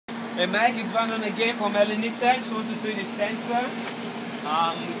Hey Mike, it's Vernon again from Nissan. Just want to show you the sensor.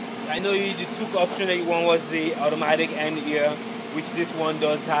 I know the two options. One was the automatic and ear, which this one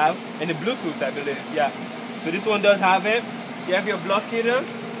does have, and the Bluetooth, I believe. Yeah. So this one does have it. You have your block heater.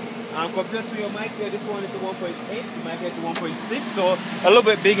 Compared to your mic here, this one is a 1.8. The mic is a 1.6. So a little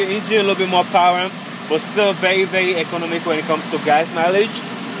bit bigger engine, a little bit more power, but still very, very economical when it comes to gas mileage.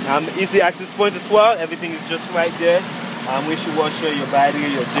 Easy access point as well. Everything is just right there. Windshield washer, your battery,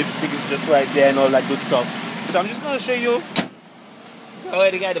 your dipstick is just right there and all that good stuff. So I'm just going to show you. So I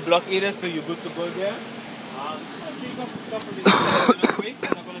already got the block heater, so you're good to go there. I'll show you a couple stuff on the inside real quick.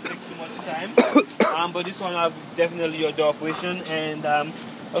 I'm not going to take too much time. But this one I have definitely your door operation, and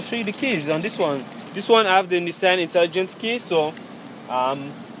I'll show you the keys on this one. This one I have the Nissan Intelligence key, so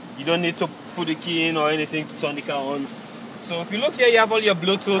you don't need to put the key in or anything to turn the car on. So if you look here, you have all your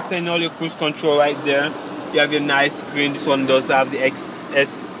Bluetooth and all your cruise control right there. You have your nice screen. This one does have the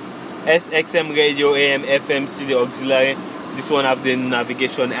SXM radio, AM, FM, CD auxiliary. This one have the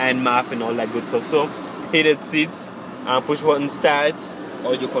navigation and map and all that good stuff. So heated seats, push button start,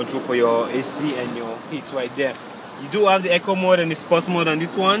 audio control for your AC and your heat right there. You do have the eco mode and the sports mode on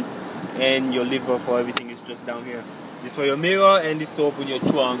this one, and your lever for everything is just down here. This for your mirror, and this to open your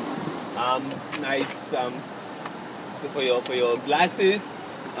trunk. Nice for your glasses.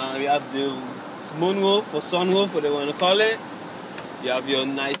 You have the moonroof or sunroof, whatever you want to call it. You have your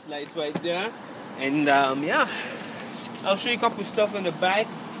nice lights right there, and yeah, I'll show you a couple stuff in the back.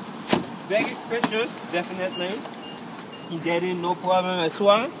 Very spacious, definitely. You get in no problem as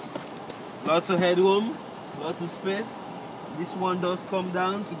well. Lots of headroom, lots of space. This one does come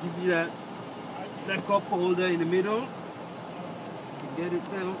down to give you that cup holder in the middle. You get it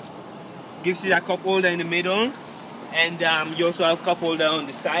down. Gives you that cup holder in the middle, and you also have cup holder on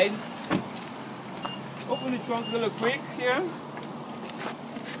the sides. Open the trunk real quick here.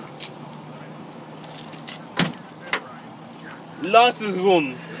 Lots of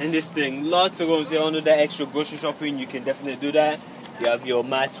room in this thing. Lots of room. So you want to do that extra grocery shopping, you can definitely do that. You have your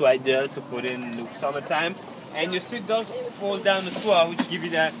mats right there to put in the summertime. And your seat does fold down as well, which gives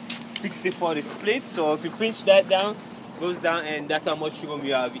you that 60-40 split. So if you pinch that down, goes down, and that's how much room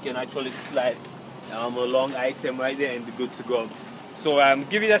you have. You can actually slide a long item right there and be good to go. So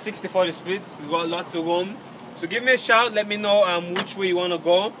give you that 60-40 splits. Got lots of room. So give me a shout. Let me know which way you want to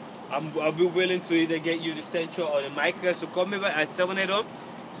go. I'll be willing to either get you the Central or the Micro. So call me back at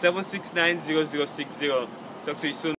 780-769-0060. Talk to you soon.